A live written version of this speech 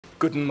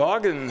Guten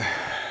Morgen.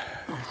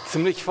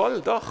 Ziemlich voll,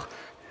 doch,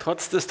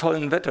 trotz des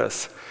tollen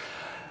Wetters.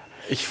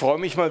 Ich freue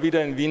mich mal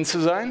wieder in Wien zu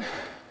sein,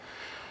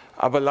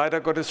 aber leider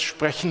Gottes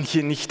sprechen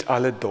hier nicht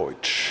alle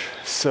Deutsch.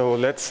 So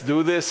let's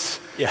do this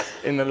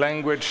in a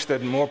language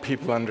that more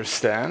people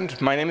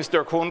understand. My name is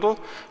Dirk Hohndel.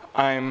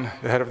 I'm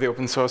the head of the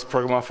Open Source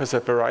Program Office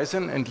at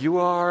Verizon, and you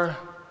are?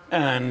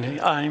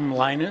 And I'm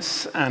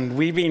Linus, and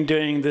we've been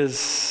doing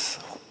this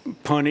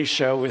pony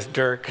show with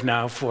Dirk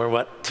now for,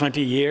 what,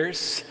 20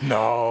 years?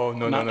 No.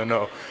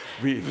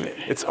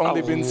 It's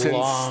only been since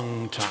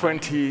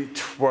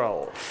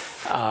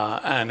 2012.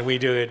 And we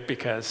do it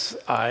because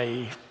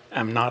I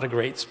am not a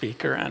great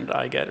speaker, and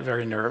I get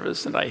very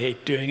nervous, and I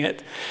hate doing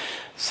it.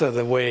 So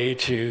the way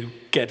to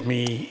get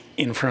me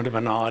in front of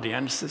an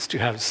audience is to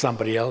have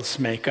somebody else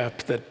make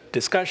up the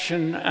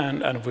discussion,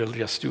 and we'll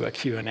just do a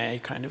Q&A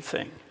kind of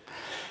thing.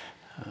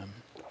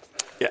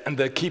 Yeah, and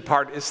the key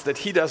part is that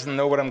he doesn't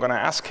know what I'm going to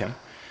ask him.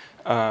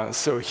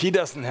 So he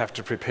doesn't have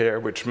to prepare,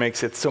 which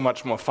makes it so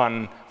much more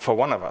fun for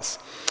one of us.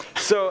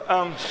 So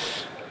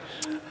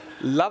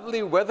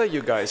lovely weather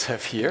you guys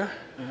have here.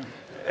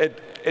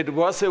 It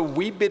was a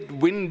wee bit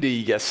windy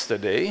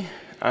yesterday.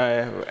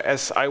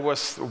 As I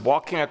was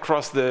walking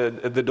across the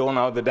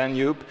Donau, the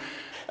Danube,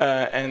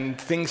 and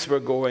things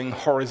were going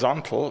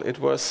horizontal, it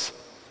was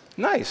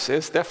nice.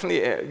 It's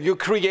definitely, you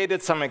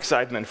created some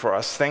excitement for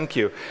us. Thank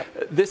you.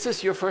 This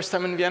is your first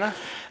time in Vienna?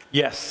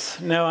 Yes.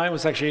 No, I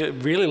was actually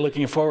really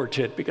looking forward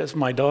to it because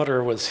my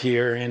daughter was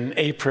here in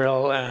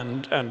April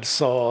and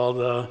saw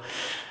the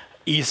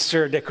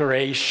Easter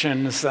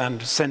decorations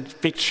and sent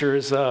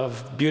pictures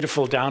of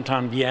beautiful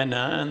downtown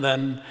Vienna. And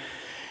then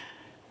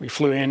we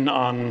flew in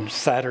on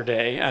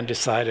Saturday and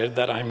decided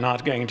that I'm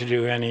not going to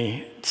do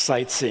any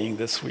sightseeing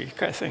this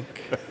week, I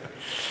think.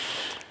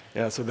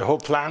 Yeah, so the whole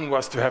plan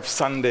was to have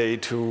Sunday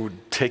to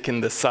take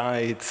in the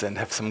sights and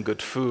have some good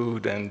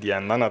food, and yeah,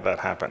 none of that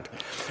happened.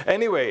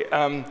 Anyway,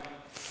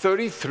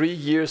 33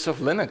 years of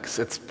Linux,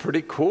 it's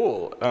pretty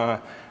cool.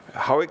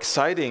 How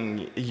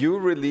exciting. You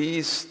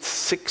released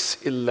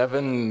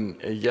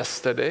 6.11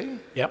 yesterday.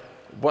 Yep.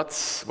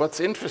 What's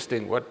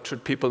interesting? What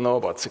should people know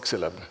about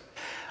 6.11?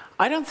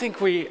 I don't think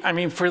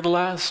for the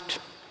last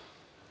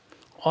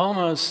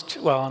almost,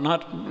 well,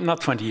 not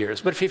 20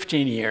 years, but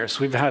 15 years,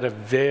 we've had a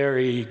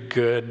very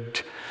good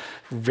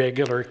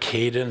regular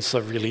cadence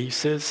of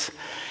releases.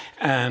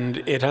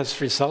 And it has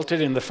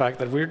resulted in the fact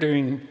that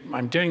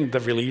I'm doing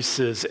the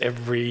releases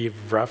every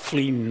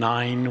roughly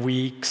 9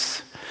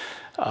 weeks.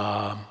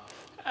 That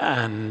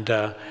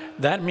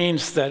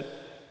means that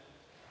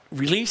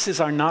releases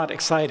are not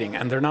exciting,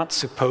 and they're not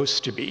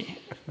supposed to be.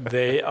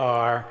 They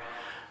are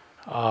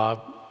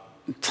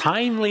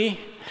timely,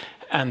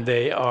 and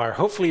they are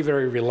hopefully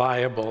very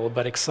reliable,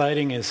 but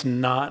exciting is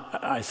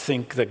not, I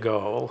think, the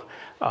goal.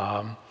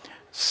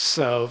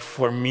 So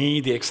for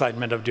me, the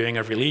excitement of doing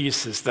a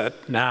release is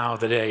that now,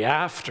 the day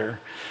after,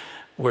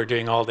 we're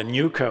doing all the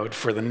new code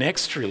for the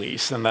next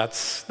release, and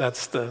that's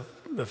the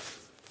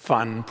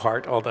fun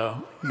part,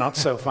 although not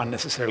so fun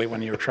necessarily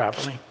when you're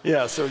traveling.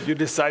 Yeah, so you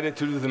decided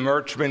to do the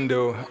merge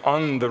window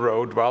on the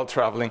road while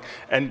traveling.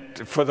 And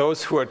for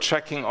those who are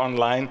checking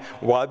online,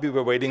 while we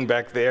were waiting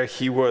back there,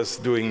 he was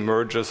doing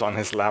merges on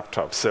his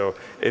laptop. So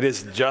it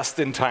is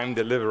just-in-time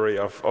delivery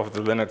of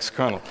the Linux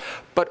kernel.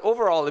 But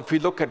overall, if we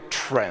look at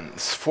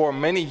trends, for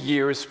many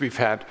years we've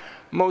had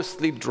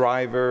mostly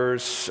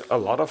drivers, a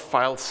lot of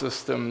file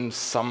systems,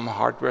 some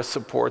hardware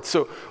support.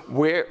 So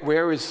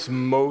where is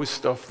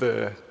most of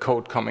the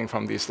code coming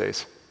from these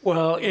days?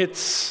 Well,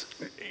 it's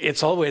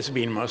always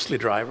been mostly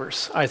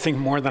drivers. I think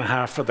more than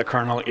half of the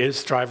kernel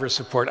is driver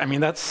support. I mean,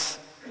 that's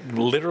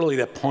literally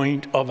the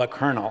point of a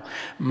kernel.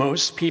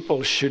 Most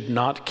people should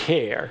not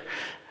care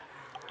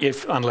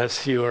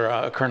unless you're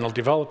a kernel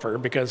developer,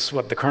 because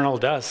what the kernel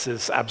does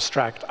is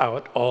abstract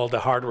out all the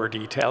hardware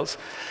details.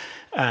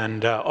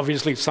 And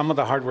obviously, some of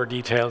the hardware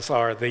details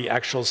are the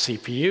actual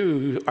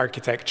CPU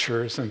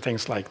architectures and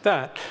things like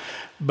that.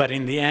 But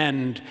in the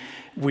end,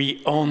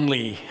 we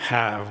only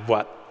have,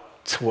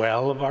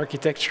 12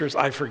 architectures?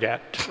 I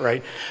forget,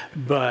 right?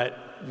 But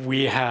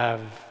we have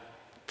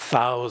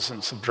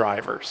thousands of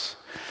drivers.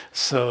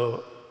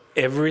 So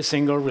every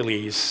single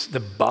release, the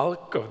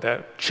bulk of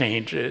the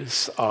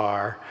changes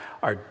are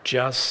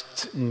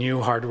just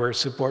new hardware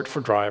support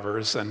for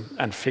drivers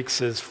and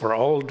fixes for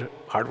old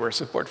hardware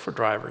support for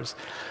drivers.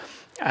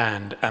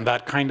 And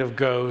that kind of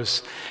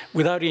goes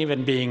without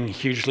even being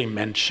hugely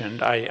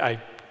mentioned. I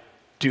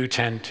do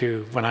tend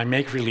to, when I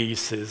make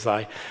releases,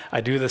 I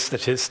do the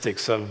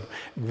statistics of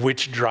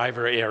which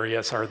driver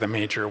areas are the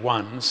major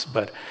ones.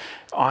 But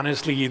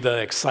honestly, the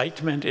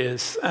excitement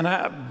is,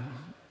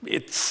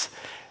 it's,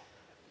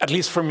 at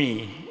least for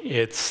me,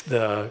 it's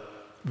the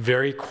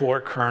very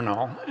core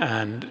kernel.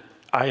 And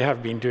I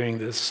have been doing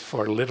this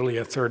for literally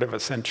a third of a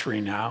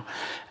century now,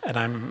 and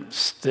I'm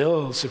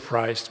still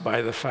surprised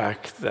by the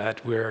fact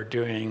that we're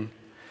doing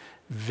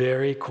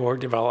very core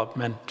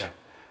development.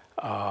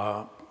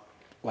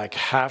 Like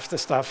half the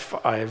stuff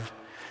I've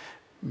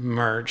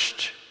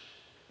merged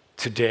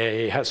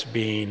today has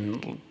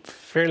been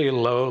fairly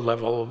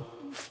low-level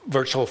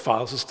virtual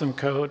file system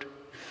code.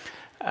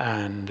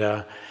 And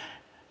a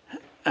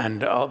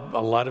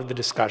lot of the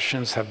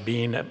discussions have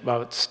been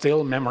about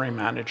still memory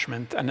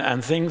management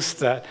and things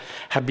that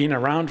have been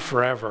around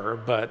forever,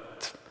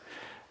 but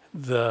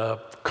the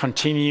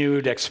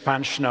continued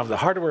expansion of the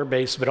hardware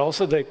base, but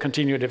also the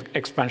continued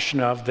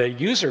expansion of the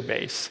user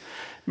base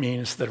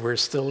means that we're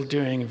still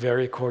doing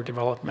very core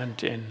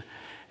development in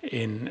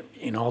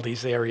all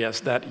these areas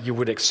that you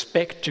would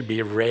expect to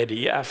be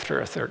ready after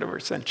a third of a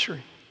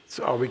century.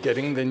 So are we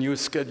getting the new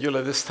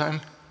scheduler this time?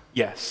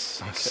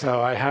 Yes. Okay.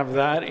 So I have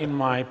that in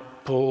my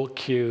pull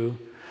queue.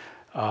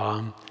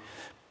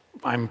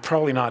 I'm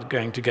probably not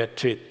going to get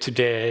to it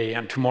today,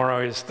 and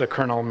tomorrow is the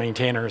kernel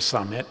maintainer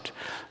summit,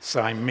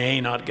 so I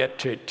may not get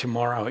to it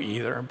tomorrow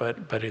either,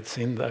 but it's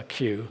in the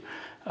queue.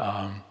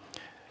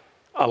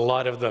 A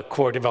lot of the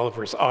core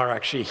developers are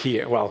actually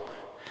here. Well,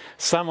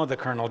 some of the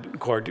kernel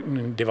core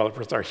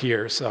developers are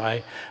here, so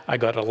I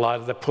got a lot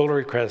of the pull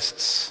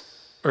requests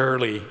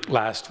early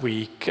last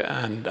week,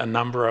 and a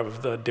number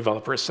of the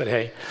developers said,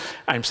 hey,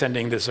 I'm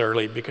sending this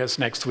early because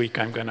next week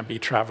I'm going to be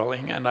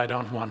traveling and I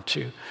don't want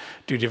to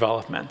do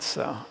development.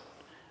 So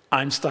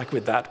I'm stuck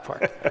with that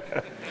part.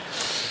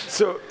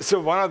 So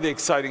one of the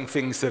exciting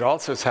things that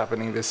also is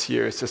happening this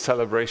year is the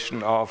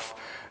celebration of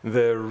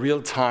the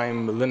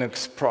real-time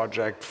Linux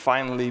project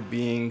finally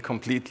being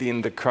completely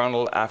in the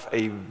kernel after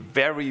a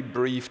very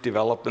brief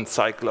development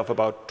cycle of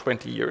about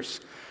 20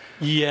 years.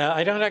 Yeah,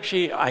 I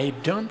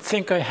don't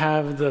think I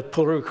have the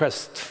pull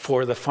request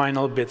for the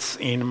final bits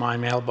in my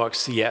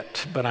mailbox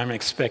yet, but I'm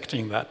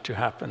expecting that to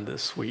happen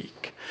this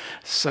week.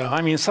 So,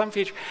 I mean, some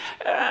feature,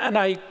 and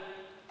I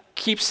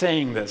keep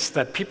saying this,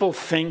 that people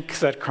think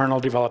that kernel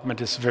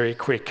development is very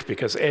quick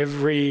because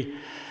every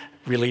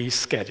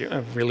release,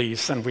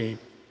 and we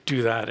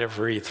do that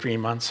every 3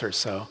 months or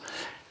so,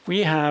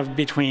 we have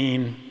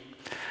between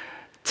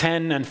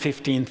 10 and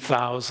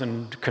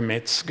 15,000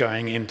 commits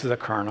going into the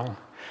kernel.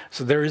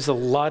 So there is a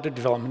lot of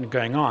development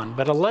going on,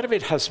 but a lot of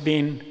it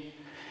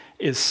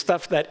is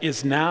stuff that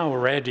is now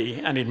ready,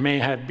 and it may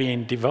have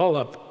been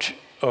developed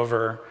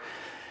over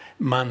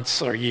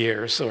months or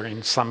years, or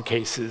in some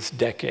cases,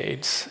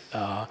 decades.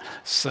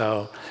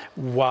 So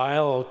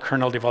while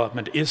kernel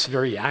development is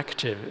very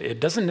active, it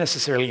doesn't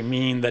necessarily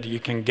mean that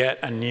you can get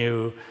a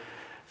new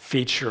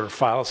feature,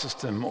 file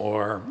system,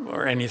 or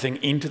anything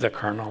into the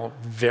kernel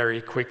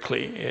very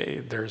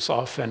quickly. There's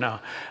often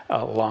a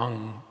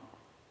long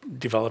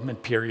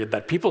development period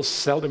that people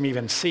seldom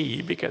even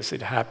see because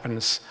it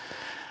happens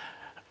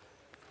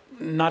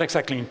not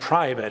exactly in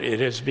private.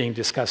 It is being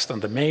discussed on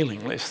the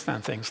mailing list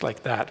and things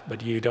like that,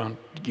 but you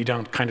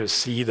don't kind of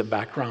see the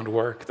background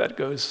work that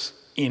goes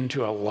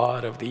into a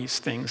lot of these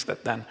things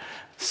that then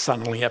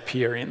suddenly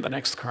appear in the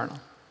next kernel.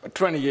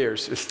 20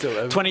 years is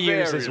still a 20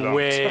 years is long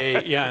way,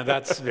 time. yeah,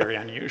 that's very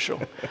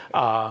unusual.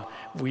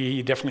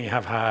 We definitely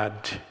have had,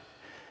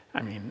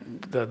 I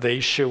mean, the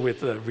issue with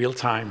the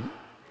real-time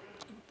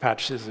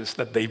patches is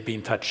that they've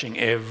been touching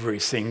every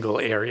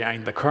single area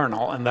in the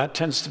kernel, and that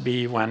tends to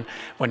be when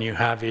you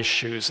have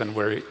issues and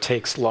where it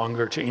takes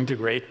longer to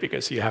integrate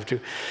because you have to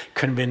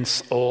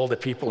convince all the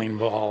people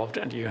involved,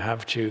 and you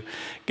have to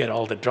get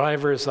all the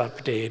drivers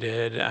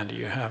updated, and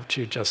you have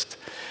to just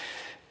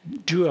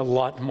do a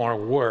lot more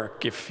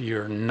work if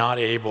you're not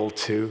able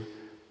to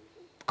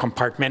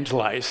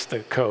compartmentalize the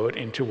code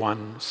into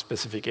one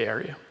specific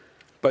area.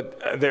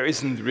 But there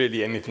isn't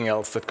really anything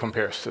else that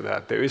compares to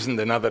that. There isn't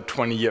another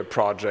 20-year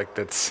project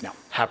that's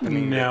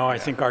happening. No, I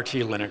think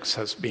RT Linux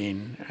has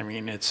been, I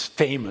mean, it's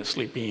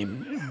famously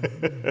been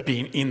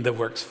in the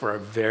works for a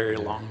very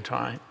long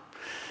time.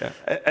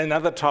 Yeah.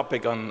 Another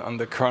topic on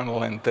the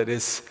kernel end that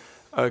is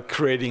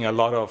creating a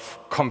lot of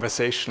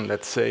conversation,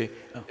 let's say,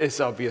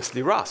 is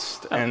obviously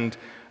Rust. And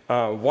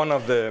one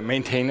of the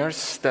maintainers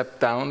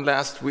stepped down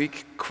last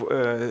week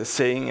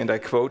saying, and I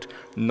quote,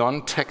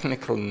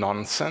 "non-technical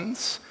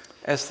nonsense,"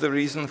 as the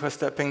reason for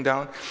stepping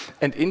down.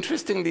 And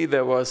interestingly,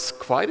 there was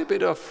quite a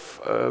bit of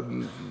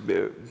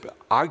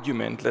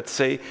argument, let's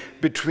say,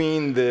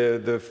 between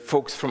the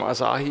folks from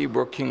Asahi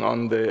working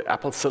on the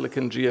Apple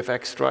Silicon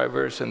GFX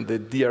drivers and the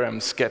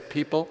DRM SCED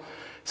people.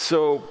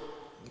 So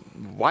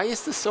why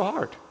is this so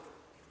hard?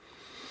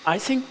 I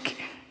think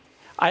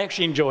I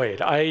actually enjoy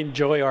it. I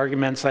enjoy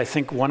arguments. I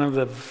think one of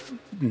the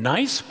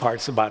nice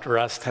parts about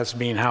Rust has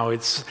been how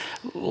it's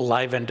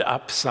livened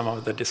up some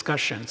of the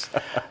discussions.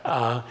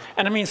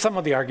 And I mean, some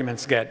of the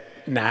arguments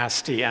get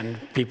nasty, and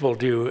people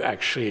do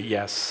actually,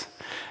 yes,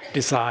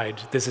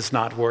 decide this is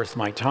not worth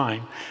my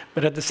time.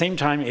 But at the same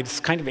time, it's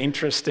kind of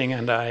interesting,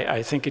 and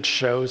I think it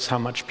shows how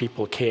much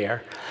people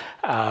care.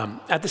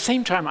 At the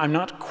same time, I'm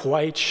not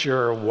quite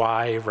sure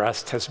why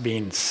Rust has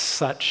been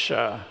such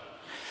a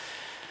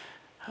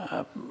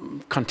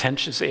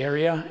contentious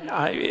area.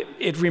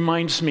 It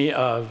reminds me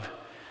of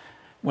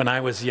when I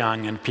was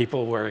young and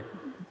people were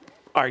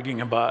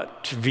arguing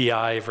about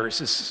VI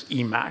versus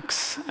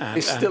Emacs.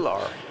 They still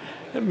are.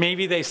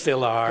 Maybe they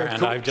still are.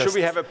 And should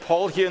we have a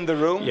poll here in the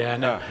room? Yeah,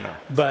 no.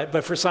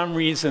 But for some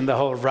reason, the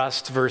whole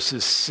Rust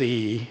versus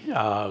C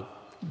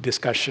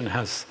discussion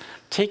has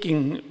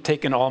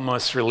taken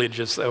almost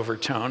religious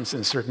overtones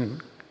in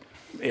certain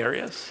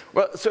areas.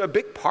 Well, so a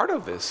big part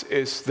of this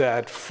is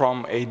that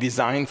from a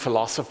design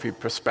philosophy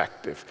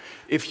perspective,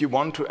 if you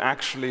want to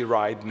actually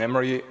write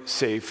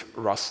memory-safe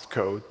Rust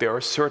code, there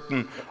are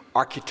certain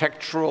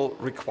architectural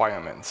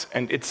requirements.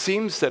 And it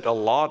seems that a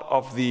lot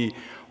of the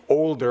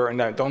older,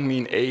 and I don't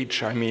mean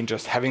age, I mean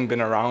just having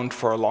been around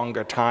for a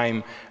longer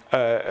time,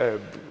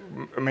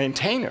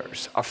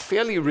 maintainers are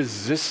fairly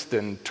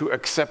resistant to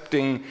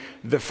accepting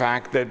the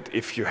fact that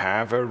if you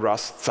have a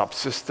Rust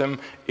subsystem,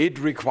 it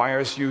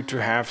requires you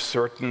to have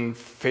certain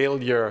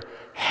failure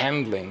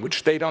handling,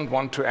 which they don't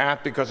want to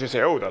add because you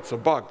say, oh, that's a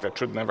bug, that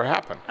should never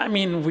happen. I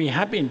mean, we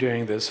have been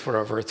doing this for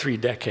over 3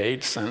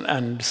 decades,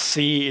 and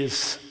C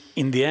is,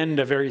 in the end,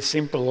 a very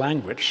simple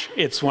language.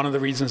 It's one of the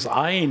reasons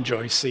I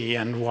enjoy C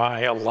and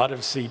why a lot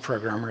of C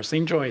programmers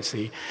enjoy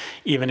C,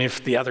 even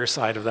if the other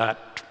side of that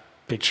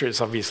picture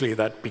is obviously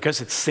that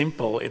because it's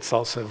simple, it's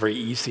also very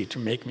easy to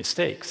make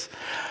mistakes.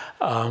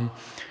 And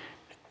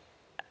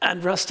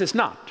Rust is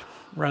not.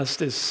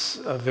 Rust is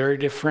a very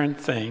different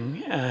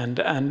thing,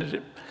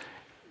 and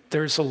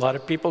there's a lot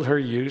of people who are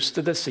used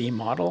to the C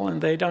model,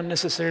 and they don't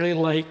necessarily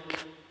like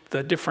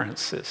the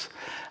differences.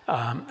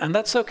 And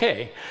that's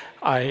okay.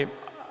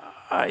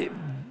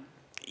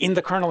 In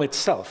the kernel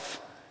itself,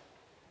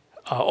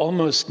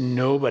 almost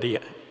nobody,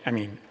 I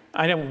mean,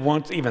 I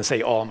won't even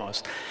say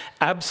almost,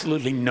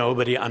 absolutely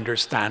nobody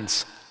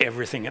understands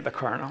everything in the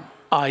kernel.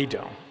 I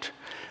don't.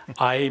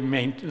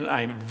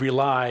 I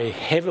rely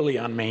heavily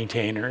on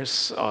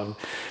maintainers of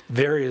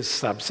various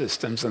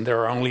subsystems, and there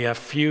are only a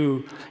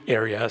few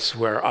areas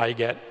where I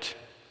get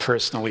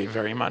personally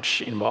very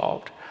much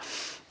involved.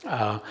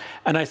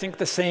 And I think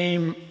the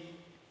same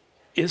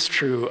is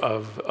true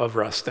of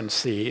Rust and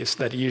C, is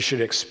that you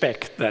should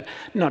expect that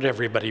not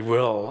everybody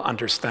will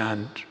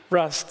understand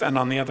Rust, and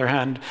on the other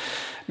hand,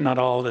 not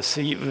all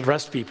the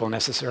Rust people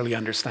necessarily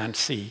understand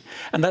C.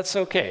 And that's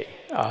okay.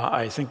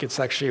 I think it's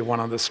actually one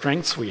of the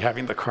strengths we have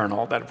in the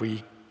kernel, that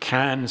we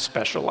can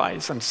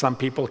specialize, and some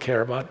people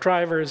care about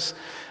drivers,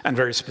 and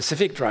very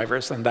specific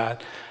drivers, and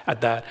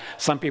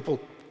some people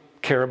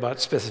care about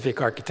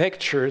specific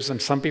architectures,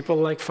 and some people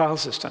like file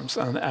systems,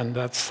 and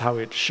that's how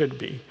it should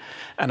be.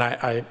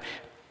 And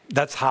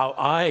that's how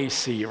I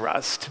see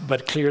Rust,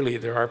 but clearly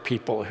there are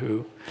people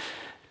who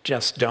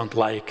just don't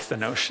like the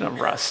notion of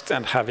Rust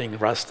and having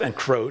Rust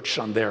encroach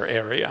on their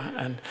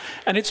area.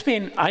 And it's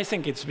been, I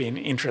think it's been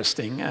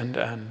interesting,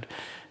 and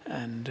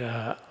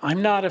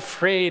I'm not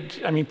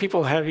afraid. I mean,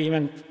 people have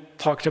even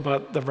talked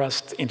about the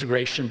Rust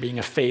integration being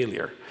a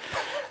failure.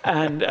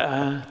 And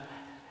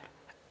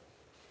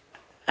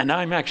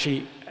I'm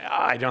actually,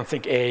 I don't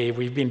think,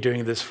 we've been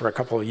doing this for a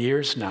couple of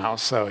years now,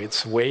 so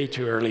it's way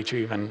too early to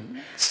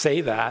even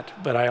say that.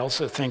 But I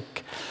also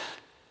think,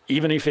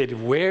 even if it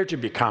were to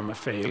become a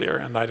failure,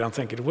 and I don't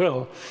think it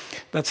will,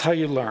 that's how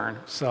you learn.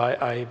 So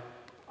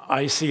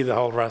I see the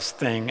whole Rust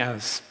thing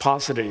as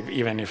positive,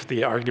 even if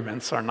the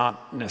arguments are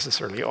not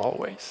necessarily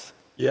always.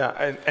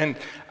 Yeah, and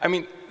I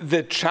mean,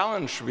 the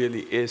challenge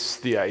really is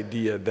the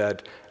idea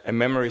that a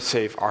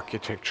memory-safe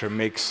architecture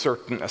makes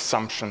certain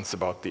assumptions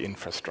about the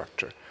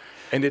infrastructure.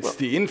 And it's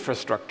the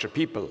infrastructure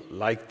people,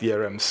 like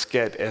DRM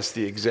SCED as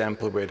the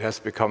example where it has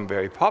become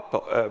very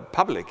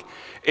public.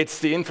 It's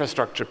the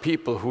infrastructure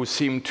people who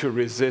seem to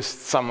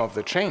resist some of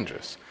the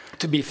changes.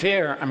 To be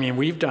fair, I mean,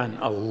 we've done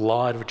a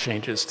lot of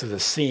changes to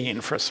the C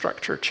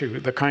infrastructure too.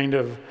 The kind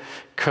of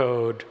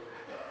code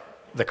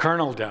the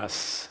kernel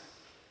does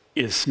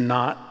is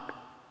not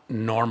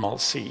normal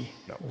C.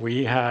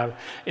 No.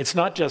 It's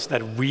not just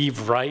that we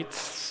write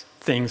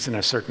things in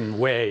a certain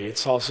way,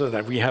 it's also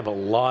that we have a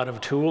lot of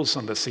tools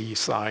on the C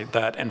side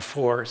that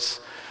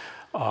enforce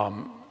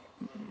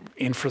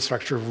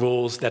infrastructure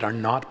rules that are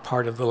not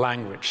part of the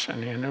language.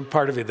 And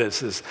part of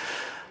this is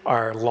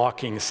our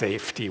locking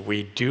safety.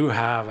 We do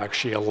have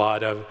actually a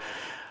lot of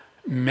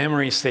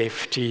memory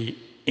safety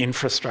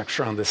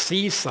infrastructure on the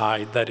C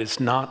side that is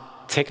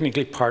not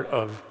technically part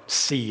of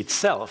C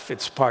itself.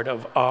 It's part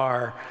of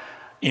our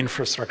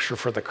infrastructure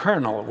for the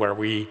kernel, where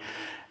we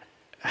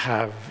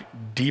have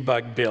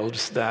debug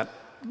builds that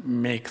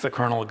make the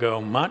kernel go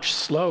much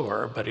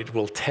slower, but it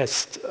will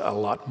test a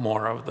lot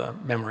more of the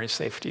memory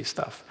safety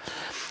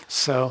stuff.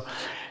 So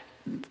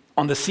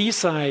on the C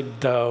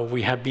side, though,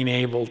 we have been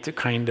able to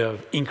kind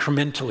of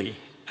incrementally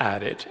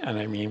add it. And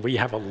I mean, we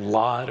have a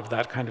lot of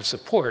that kind of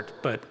support,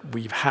 but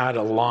we've had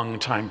a long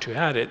time to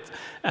add it,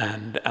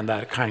 and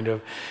that kind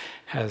of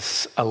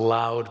has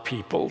allowed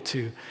people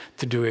to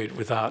do it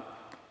without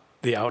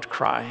the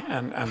outcry.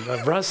 And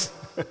the Rust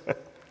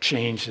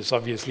change is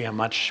obviously a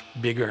much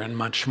bigger and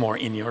much more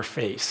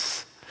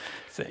in-your-face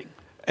thing.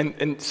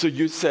 And so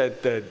you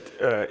said that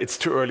it's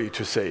too early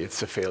to say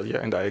it's a failure,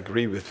 and I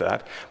agree with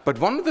that. But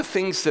one of the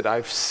things that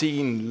I've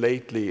seen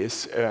lately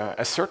is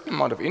a certain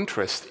amount of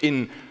interest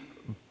in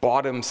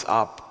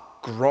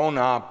bottoms-up,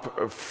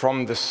 grown-up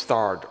from the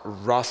start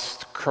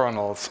Rust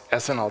kernels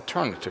as an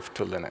alternative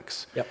to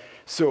Linux. Yep.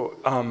 So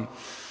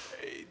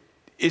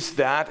Is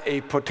that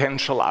a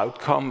potential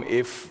outcome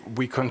if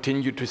we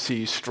continue to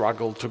see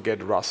struggle to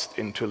get Rust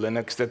into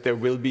Linux, that there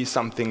will be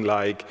something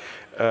like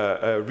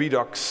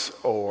Redux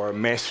or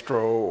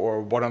Maestro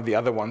or one of the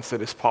other ones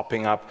that is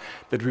popping up,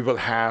 that we will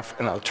have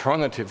an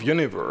alternative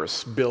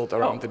universe built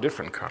around the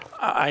different kernel?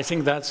 I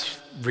think that's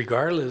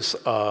regardless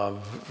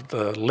of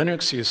the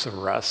Linux use of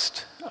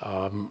Rust.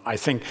 I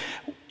think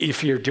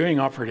if you're doing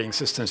operating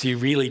systems, you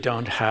really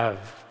don't have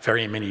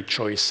very many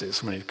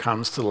choices when it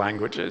comes to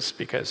languages,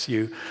 because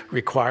you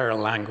require a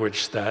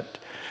language that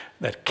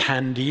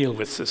can deal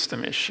with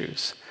system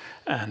issues.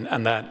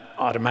 And that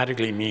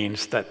automatically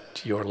means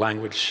that your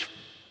language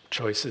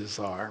choices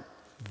are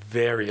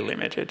very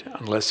limited.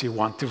 Unless you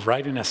want to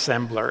write an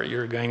assembler,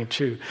 you're going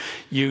to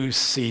use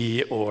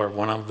C or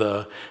one of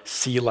the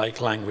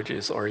C-like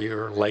languages, or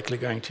you're likely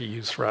going to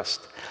use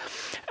Rust.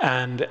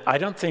 And I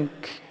don't think,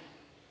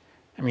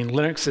 I mean,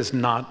 Linux is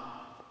not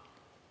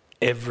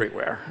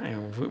everywhere.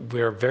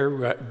 We're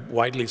very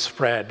widely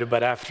spread,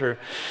 but after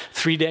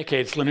 3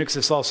 decades, Linux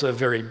is also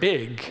very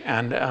big,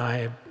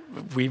 and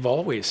we've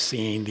always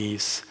seen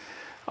these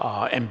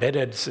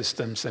embedded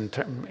systems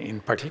in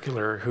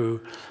particular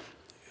who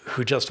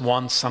just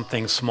want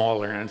something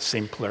smaller and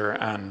simpler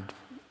and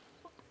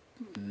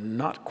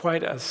not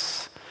quite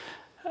as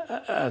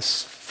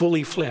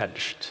fully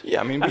fledged.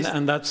 Yeah, I mean,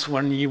 and that's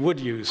when you would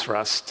use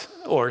Rust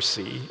or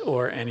C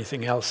or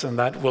anything else, and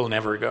that will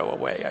never go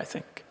away, I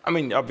think. I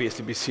mean,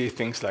 obviously, we see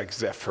things like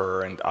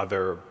Zephyr and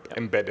other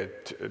embedded,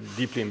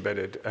 deeply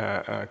embedded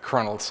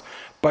kernels.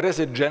 But as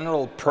a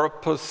general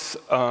purpose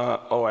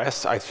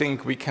OS, I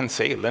think we can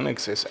say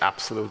Linux is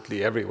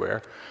absolutely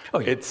everywhere. Oh,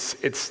 yeah.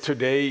 It's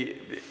today,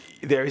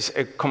 there is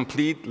a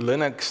complete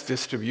Linux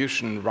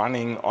distribution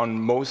running on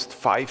most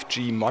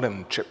 5G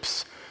modem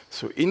chips.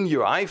 So in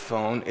your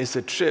iPhone is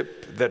a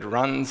chip that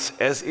runs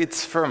as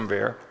its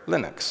firmware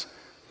Linux.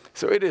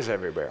 So it is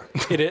everywhere.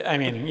 I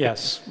mean,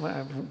 yes.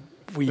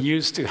 We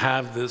used to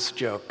have this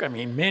joke. I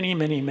mean,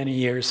 many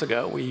years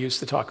ago, we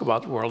used to talk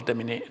about world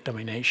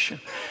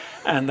domination.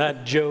 And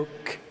that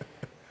joke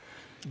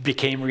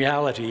became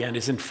reality and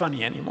isn't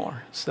funny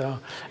anymore. So,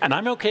 and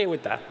I'm okay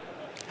with that.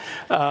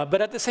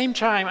 But at the same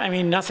time, I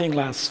mean, nothing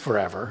lasts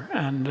forever.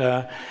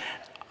 And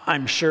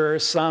I'm sure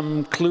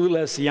some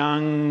clueless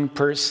young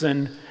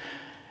person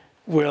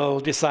will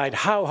decide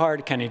how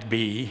hard can it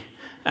be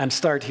and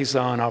start his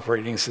own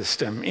operating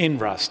system in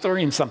Rust or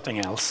in something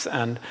else.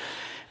 And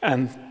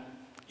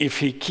if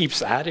he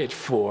keeps at it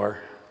for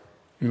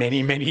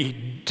many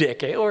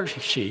decades, or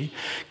she,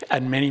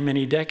 and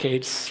many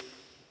decades,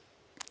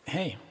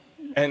 hey,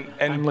 and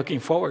I'm looking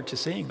forward to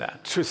seeing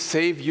that. To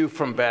save you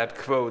from bad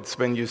quotes,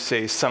 when you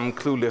say some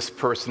clueless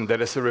person,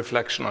 that is a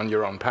reflection on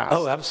your own past.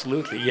 Oh,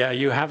 absolutely. Yeah,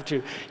 you have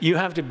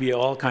to be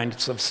all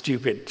kinds of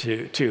stupid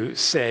to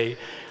say,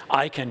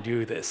 I can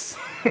do this,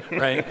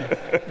 right?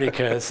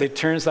 Because it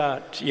turns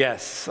out,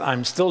 yes,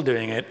 I'm still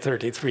doing it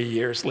 33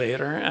 years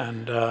later,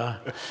 and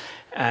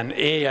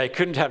I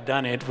couldn't have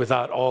done it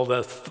without all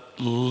the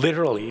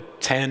literally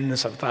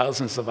tens of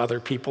thousands of other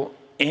people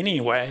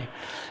anyway.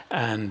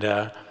 And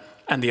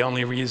the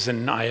only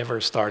reason I ever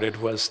started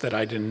was that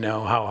I didn't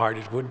know how hard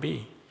it would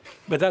be.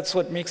 But that's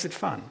what makes it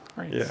fun,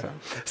 right? Yeah.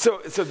 So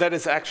that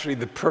is actually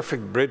the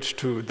perfect bridge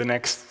to the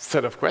next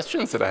set of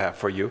questions that I have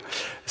for you.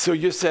 So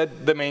you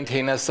said the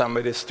Maintainer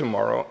Summit is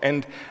tomorrow,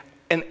 and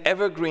an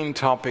evergreen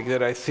topic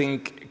that I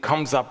think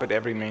comes up at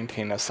every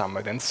Maintainer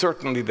Summit, and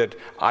certainly that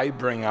I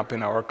bring up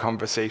in our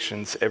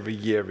conversations every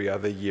year, every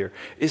other year,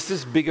 is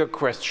this bigger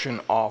question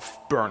of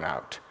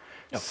burnout.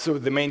 Yep. So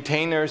the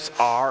maintainers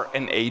are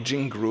an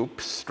aging group,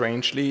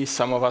 strangely.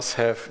 Some of us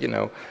have,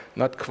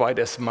 not quite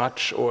as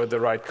much or the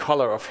right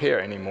color of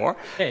hair anymore.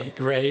 Hey,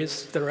 gray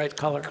is the right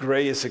color.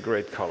 Gray is a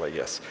great color,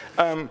 yes.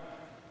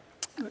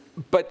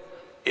 But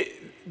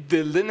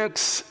the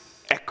Linux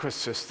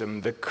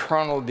ecosystem, the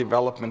kernel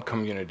development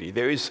community,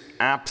 there is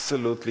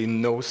absolutely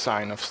no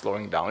sign of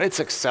slowing down.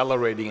 It's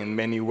accelerating in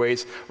many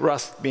ways,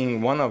 Rust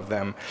being one of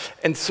them.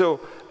 And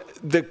so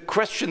the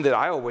question that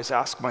I always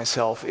ask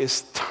myself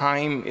is,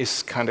 time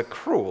is kind of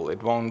cruel.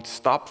 It won't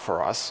stop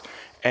for us.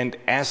 And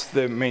as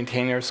the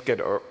maintainers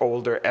get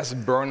older, as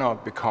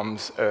burnout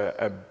becomes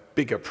a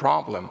bigger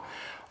problem,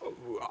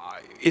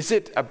 is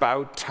it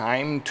about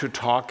time to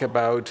talk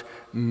about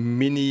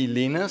mini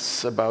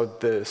Linus,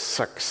 about the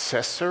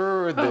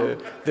successor,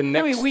 the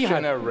next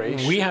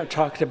generation? We have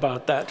talked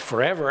about that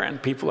forever,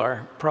 and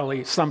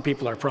some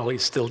people are probably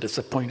still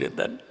disappointed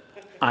that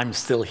I'm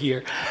still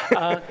here.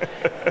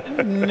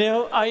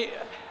 No,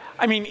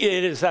 I mean,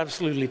 it is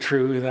absolutely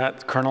true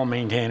that kernel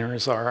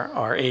maintainers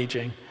are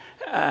aging.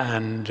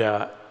 And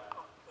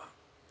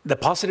the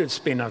positive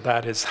spin of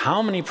that is,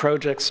 how many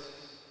projects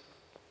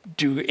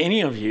do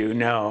any of you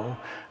know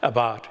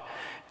about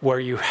where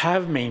you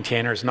have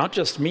maintainers, not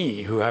just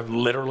me, who have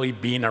literally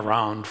been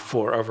around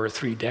for over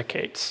 3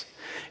 decades?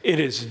 It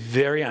is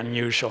very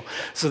unusual.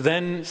 So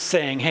then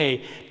saying,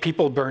 hey,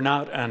 people burn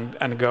out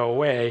and go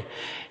away,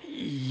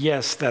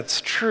 yes,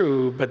 that's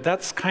true, but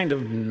that's kind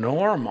of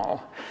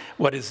normal.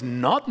 What is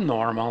not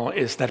normal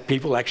is that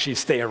people actually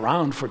stay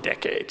around for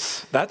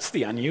decades. That's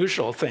the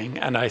unusual thing,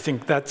 and I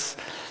think that's,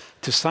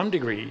 to some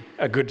degree,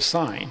 a good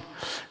sign.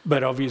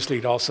 But obviously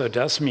it also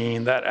does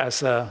mean that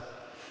as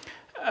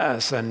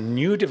a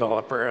new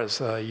developer, as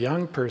a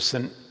young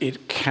person,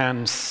 it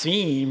can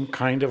seem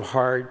kind of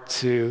hard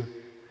to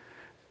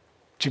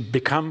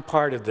become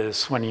part of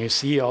this when you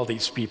see all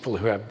these people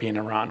who have been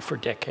around for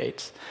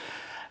decades.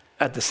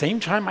 At the same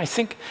time, I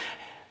think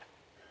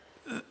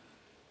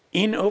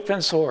in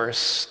open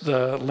source,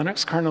 the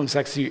Linux kernel is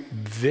actually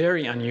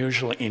very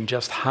unusual in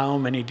just how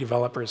many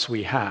developers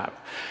we have.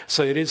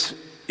 So it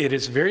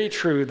is very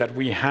true that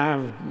we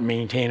have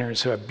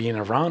maintainers who have been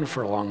around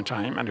for a long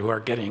time and who are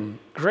getting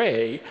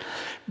gray.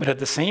 But at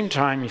the same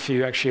time, if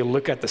you actually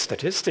look at the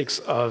statistics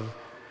of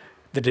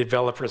the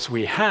developers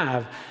we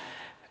have,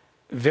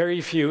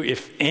 very few,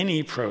 if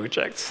any,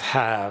 projects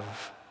have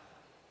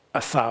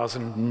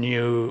 1,000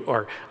 new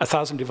or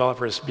 1,000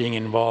 developers being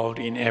involved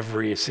in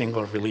every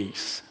single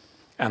release,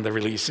 and the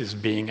releases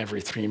being every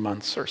 3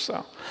 months or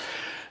so.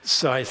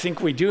 So I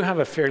think we do have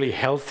a fairly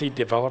healthy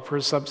developer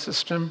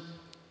subsystem.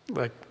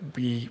 Like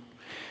the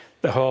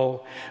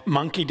whole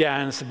monkey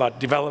dance about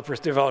developers,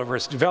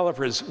 developers,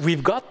 developers,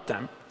 we've got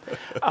them.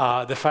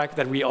 The fact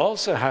that we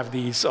also have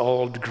these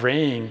old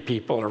graying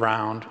people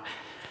around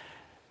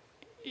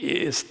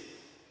is,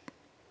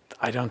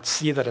 I don't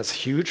see that as a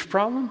huge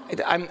problem.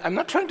 I'm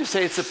not trying to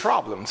say it's a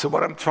problem. So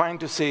what I'm trying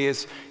to say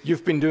is,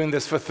 you've been doing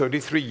this for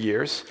 33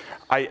 years.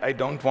 I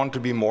don't want to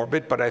be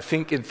morbid, but I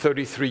think in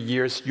 33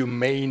 years you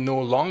may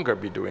no longer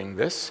be doing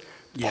this,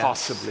 yes,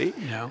 possibly.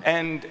 No.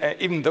 And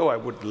even though I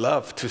would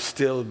love to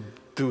still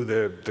do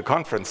the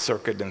conference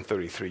circuit in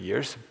 33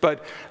 years,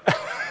 but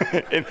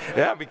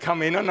yeah, we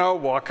come in on our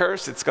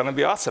walkers, it's going to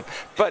be awesome.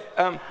 But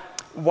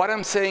what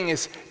I'm saying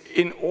is,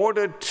 in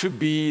order to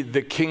be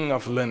the king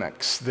of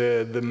Linux,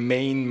 the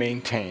main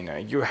maintainer,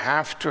 you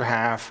have to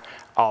have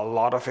a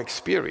lot of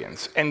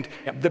experience. And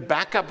the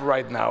backup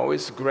right now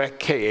is Greg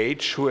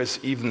KH, who has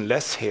even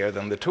less hair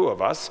than the two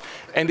of us,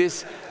 and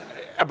is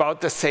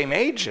about the same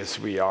age as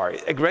we are.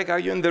 Greg, are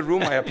you in the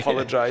room? I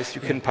apologize. You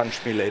can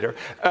punch me later.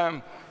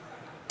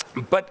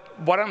 But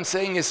what I'm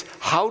saying is,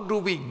 how do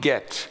we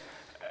get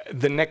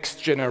the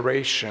next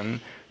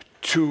generation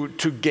to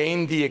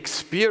gain the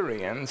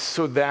experience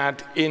so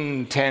that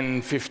in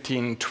 10,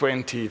 15,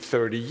 20,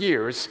 30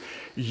 years,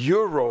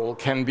 your role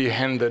can be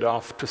handed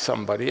off to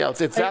somebody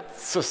else? It's that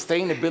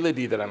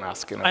sustainability that I'm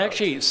asking about.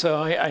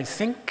 I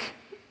think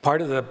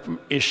part of the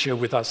issue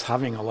with us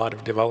having a lot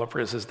of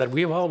developers is that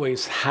we've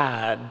always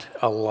had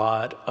a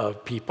lot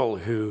of people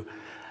who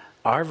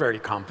are very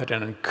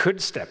competent and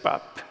could step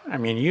up. I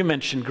mean, you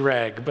mentioned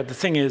Greg, but the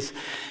thing is,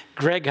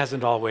 Greg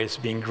hasn't always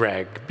been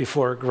Greg.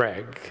 Before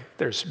Greg,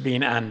 there's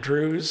been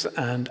Andrews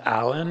and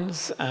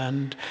Allens,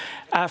 and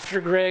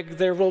after Greg,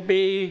 there will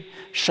be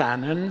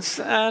Shannons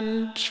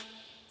and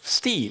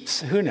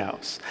Steves, who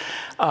knows?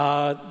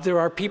 There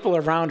are people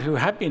around who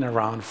have been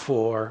around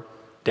for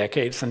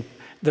decades, and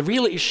the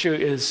real issue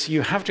is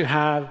you have to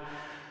have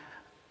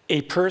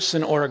a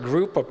person or a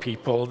group of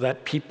people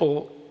that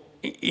people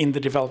in the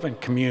development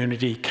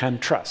community can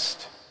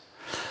trust.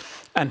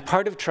 And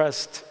part of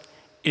trust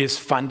is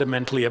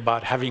fundamentally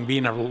about having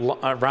been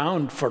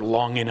around for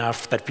long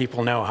enough that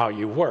people know how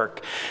you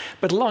work.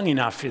 But long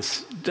enough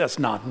does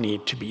not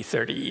need to be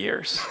 30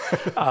 years.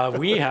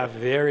 We have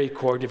very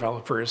core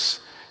developers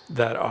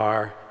that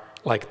are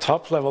like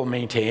top-level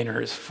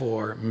maintainers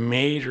for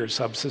major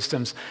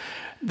subsystems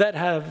that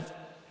have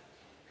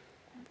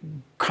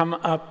come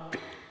up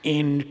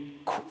in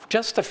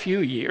just a few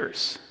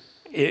years.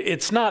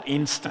 It's not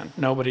instant.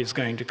 Nobody's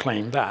going to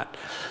claim that.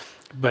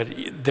 But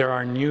there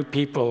are new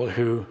people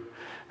who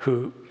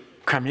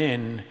come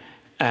in,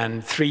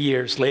 and 3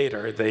 years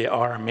later, they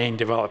are a main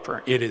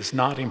developer. It is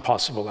not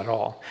impossible at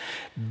all.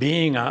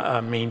 Being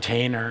a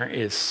maintainer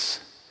is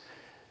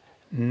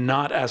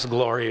not as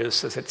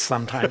glorious as it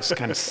sometimes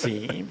can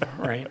seem,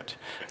 right?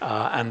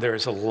 And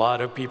there's a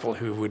lot of people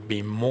who would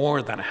be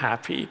more than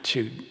happy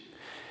to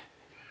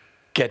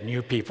get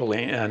new people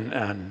in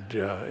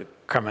and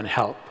come and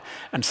help.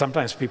 And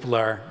sometimes people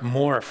are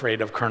more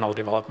afraid of kernel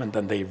development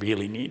than they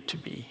really need to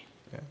be.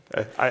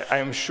 Yeah. I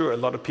am sure a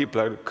lot of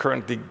people are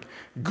currently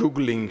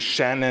Googling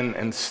Shannon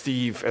and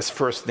Steve as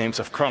first names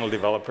of kernel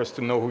developers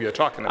to know who you're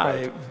talking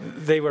about.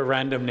 They were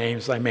random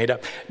names I made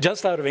up.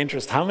 Just out of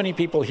interest, how many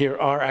people here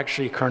are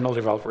actually kernel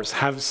developers,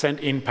 have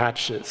sent in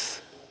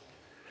patches?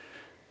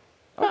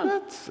 Oh,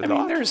 that's a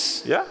lot.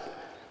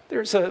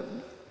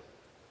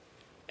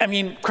 I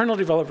mean, kernel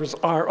developers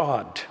are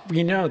odd.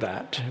 We know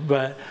that.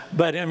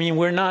 But I mean,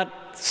 we're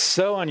not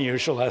so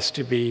unusual as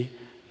to be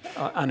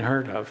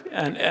unheard of.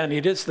 And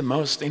it is the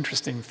most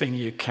interesting thing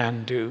you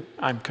can do,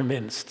 I'm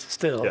convinced,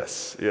 still.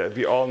 Yes, yeah,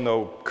 we all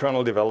know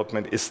kernel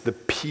development is the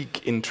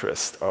peak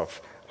interest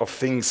of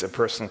things a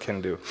person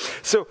can do.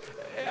 So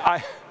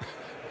I'm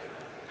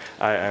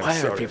Why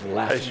sorry. are people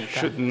laughing at that? I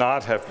should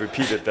not have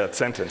repeated that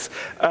sentence.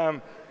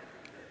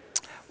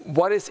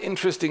 What is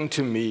interesting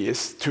to me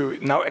is to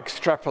now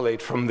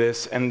extrapolate from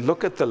this and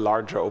look at the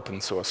larger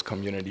open source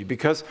community,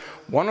 because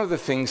one of the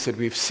things that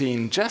we've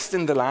seen just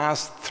in the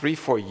last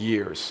 3-4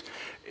 years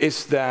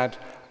is that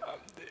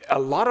a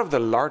lot of the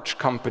large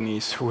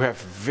companies who have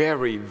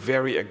very,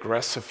 very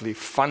aggressively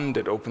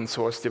funded open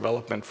source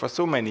development for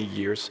so many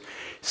years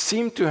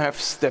seem to have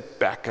stepped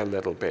back a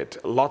little bit.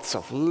 Lots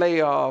of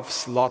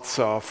layoffs, lots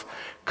of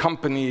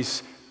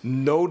companies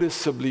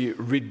noticeably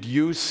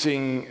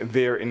reducing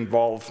their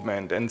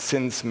involvement. And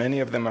since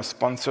many of them are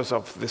sponsors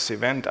of this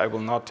event, I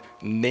will not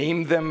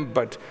name them,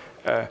 but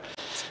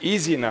it's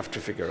easy enough to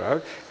figure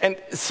out. And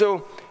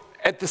so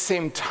at the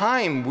same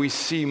time, we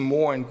see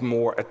more and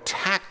more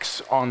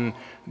attacks on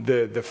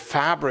the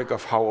fabric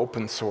of how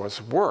open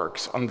source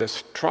works, on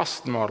this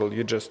trust model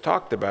you just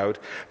talked about,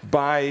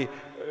 by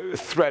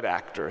threat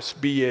actors,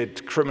 be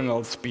it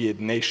criminals, be it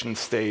nation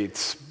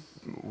states,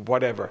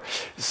 whatever.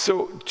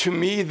 So to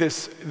me,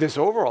 this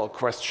overall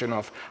question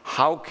of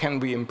how can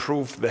we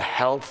improve the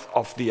health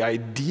of the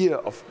idea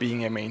of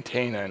being a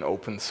maintainer in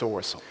open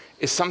source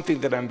is something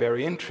that I'm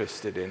very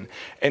interested in.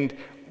 And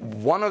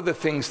one of the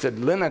things that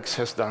Linux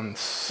has done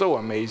so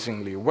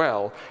amazingly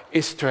well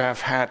is to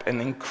have had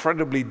an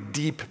incredibly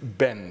deep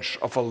bench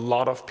of a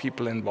lot of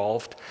people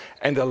involved,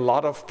 and a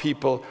lot of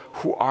people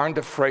who aren't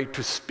afraid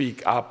to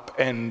speak up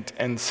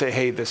and say,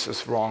 hey, this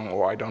is wrong,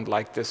 or I don't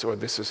like this, or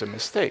this is a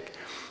mistake.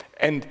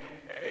 And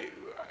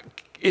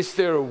is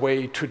there a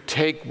way to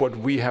take what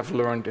we have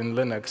learned in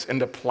Linux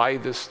and apply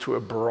this to a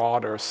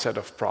broader set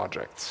of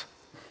projects?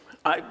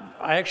 I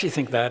actually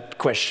think that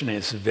question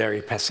is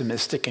very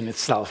pessimistic in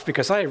itself,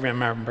 because I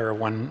remember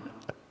when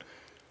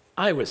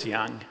I was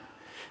young,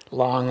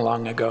 long,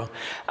 long ago,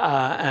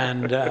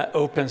 and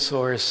open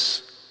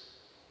source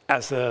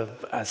as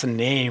a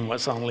name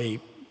was only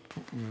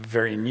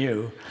very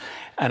new.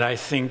 And I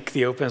think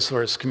the open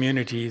source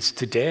communities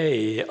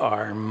today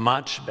are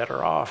much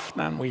better off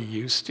than we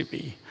used to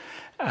be.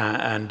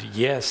 And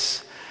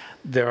yes,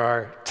 there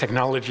are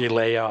technology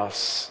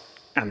layoffs,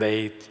 and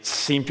they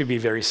seem to be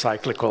very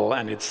cyclical,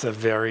 and it's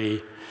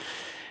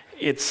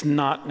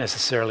not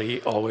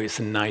necessarily always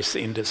a nice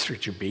industry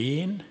to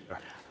be in.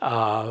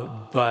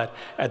 But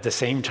at the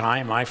same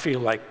time, I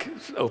feel like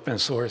open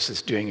source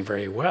is doing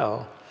very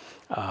well.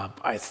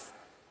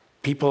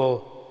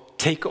 People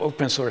take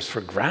open source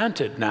for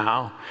granted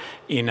now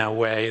in a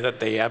way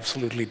that they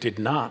absolutely did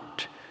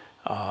not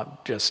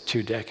just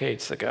 2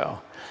 decades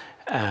ago.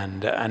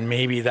 And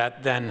maybe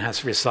that then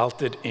has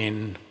resulted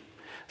in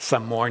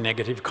some more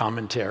negative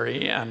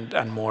commentary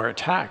and more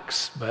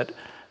attacks. But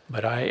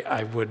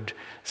I would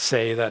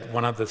say that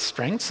one of the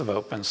strengths of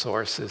open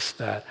source is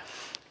that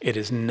it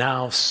is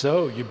now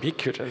so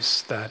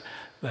ubiquitous that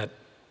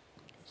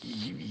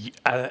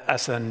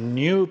as a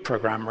new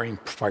programmer in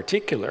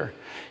particular,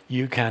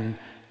 you can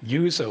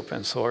use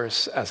open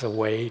source as a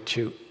way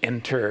to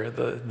enter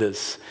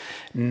this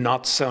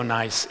not so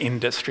nice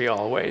industry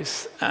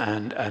always,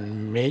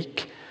 and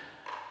make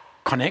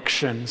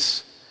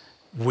connections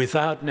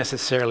without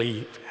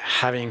necessarily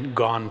having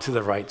gone to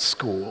the right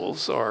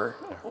schools or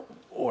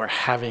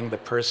having the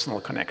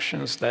personal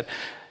connections that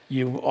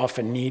you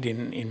often need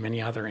in many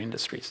other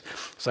industries.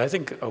 So I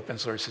think open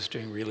source is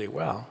doing really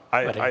well.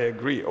 I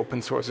agree,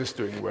 open source is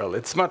doing well.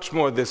 It's much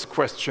more this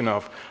question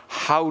of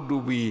how do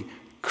we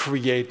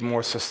create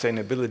more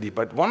sustainability.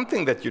 But one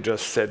thing that you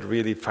just said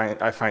really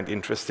I find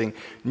interesting,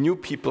 new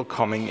people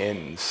coming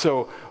in.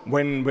 So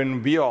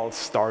when we all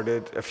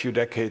started a few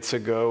decades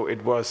ago,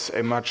 it was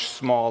a much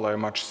smaller,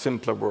 much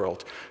simpler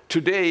world.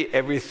 Today,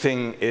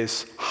 everything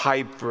is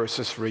hype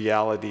versus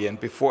reality. And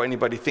before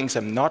anybody thinks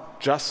I'm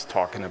not just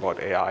talking about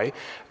AI,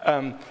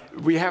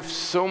 we have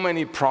so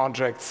many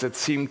projects that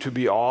seem to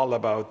be all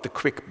about the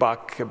quick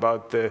buck,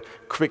 about the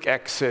quick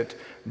exit,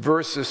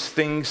 versus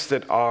things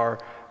that are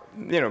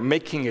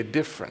making a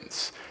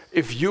difference.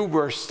 If you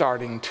were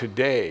starting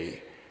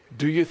today,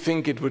 do you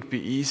think it would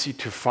be easy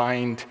to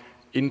find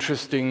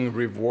interesting,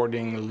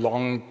 rewarding,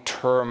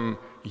 long-term,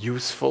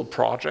 useful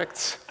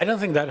projects? I don't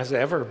think that has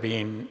ever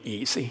been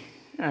easy.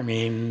 I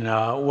mean,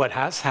 what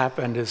has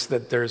happened is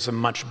that there's a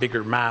much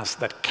bigger mass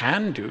that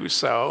can do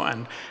so,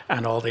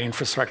 and all the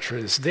infrastructure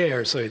is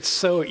there. So it's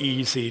so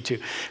easy to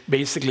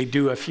basically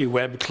do a few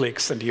web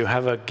clicks, and you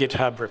have a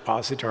GitHub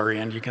repository,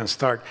 and you can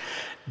start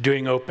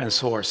doing open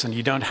source, and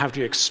you don't have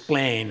to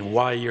explain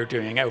why you're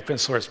doing open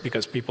source,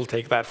 because people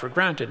take that for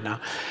granted now.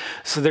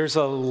 So there's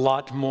a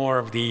lot more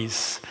of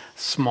these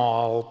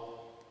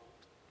small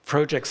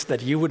projects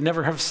that you would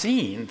never have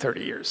seen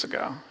 30 years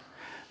ago,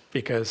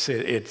 because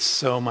it's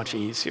so much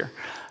easier.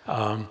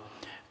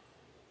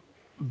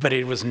 But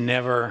it was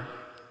never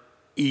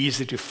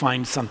easy to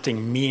find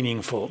something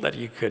meaningful that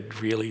you could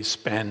really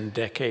spend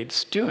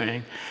decades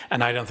doing,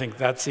 and I don't think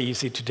that's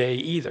easy today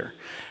either.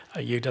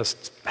 You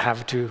just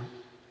have to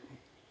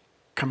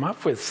come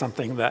up with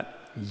something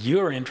that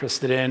you're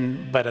interested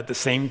in, but at the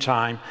same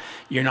time,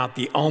 you're not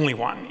the only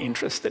one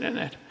interested in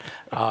it.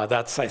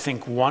 That's, I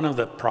think, one of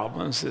the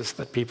problems, is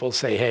that people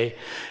say, hey,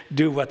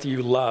 do what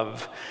you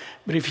love.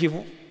 But if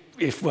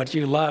if what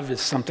you love is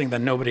something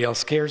that nobody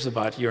else cares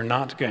about, you're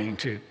not going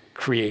to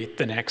create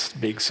the next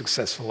big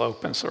successful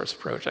open source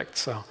project.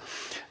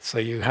 So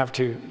you have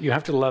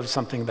to love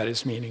something that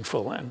is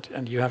meaningful,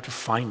 and you have to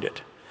find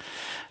it.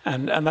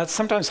 And that's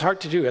sometimes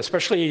hard to do,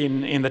 especially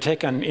in the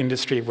tech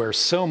industry, where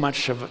so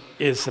much of it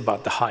is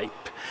about the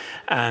hype.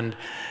 And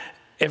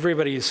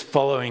everybody is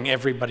following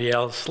everybody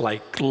else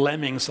like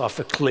lemmings off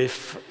a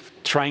cliff,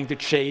 trying to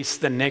chase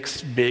the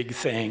next big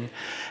thing.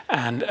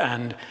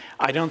 And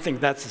I don't think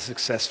that's a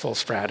successful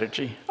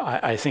strategy.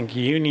 I think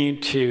you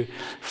need to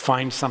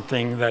find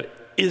something that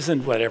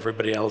isn't what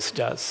everybody else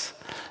does,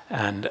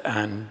 and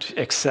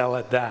excel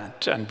at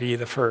that, and be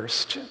the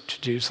first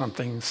to do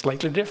something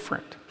slightly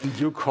different.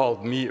 You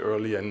called me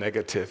earlier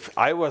negative.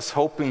 I was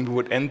hoping we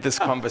would end this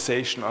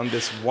conversation on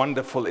this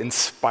wonderful,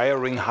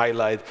 inspiring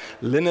highlight,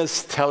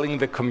 Linus telling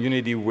the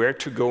community where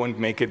to go and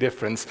make a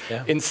difference.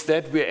 Yeah.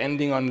 Instead, we're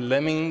ending on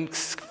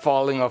lemmings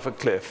falling off a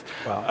cliff.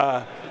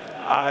 Wow.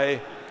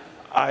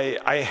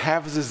 I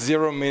have the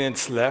 0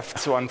 minutes left,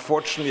 so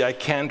unfortunately I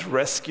can't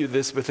rescue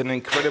this with an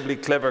incredibly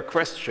clever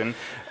question.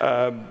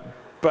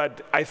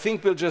 But I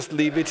think we'll just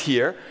leave it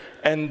here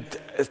and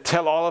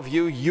tell all of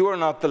you, you are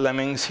not the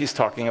lemmings he's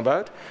talking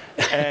about.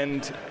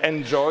 And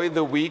enjoy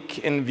the week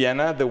in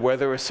Vienna. The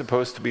weather is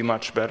supposed to be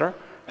much better.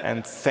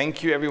 And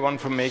thank you, everyone,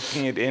 for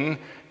making it in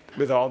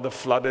with all the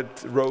flooded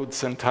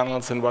roads and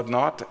tunnels and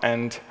whatnot.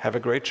 And have a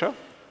great show.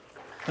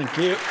 Thank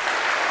you.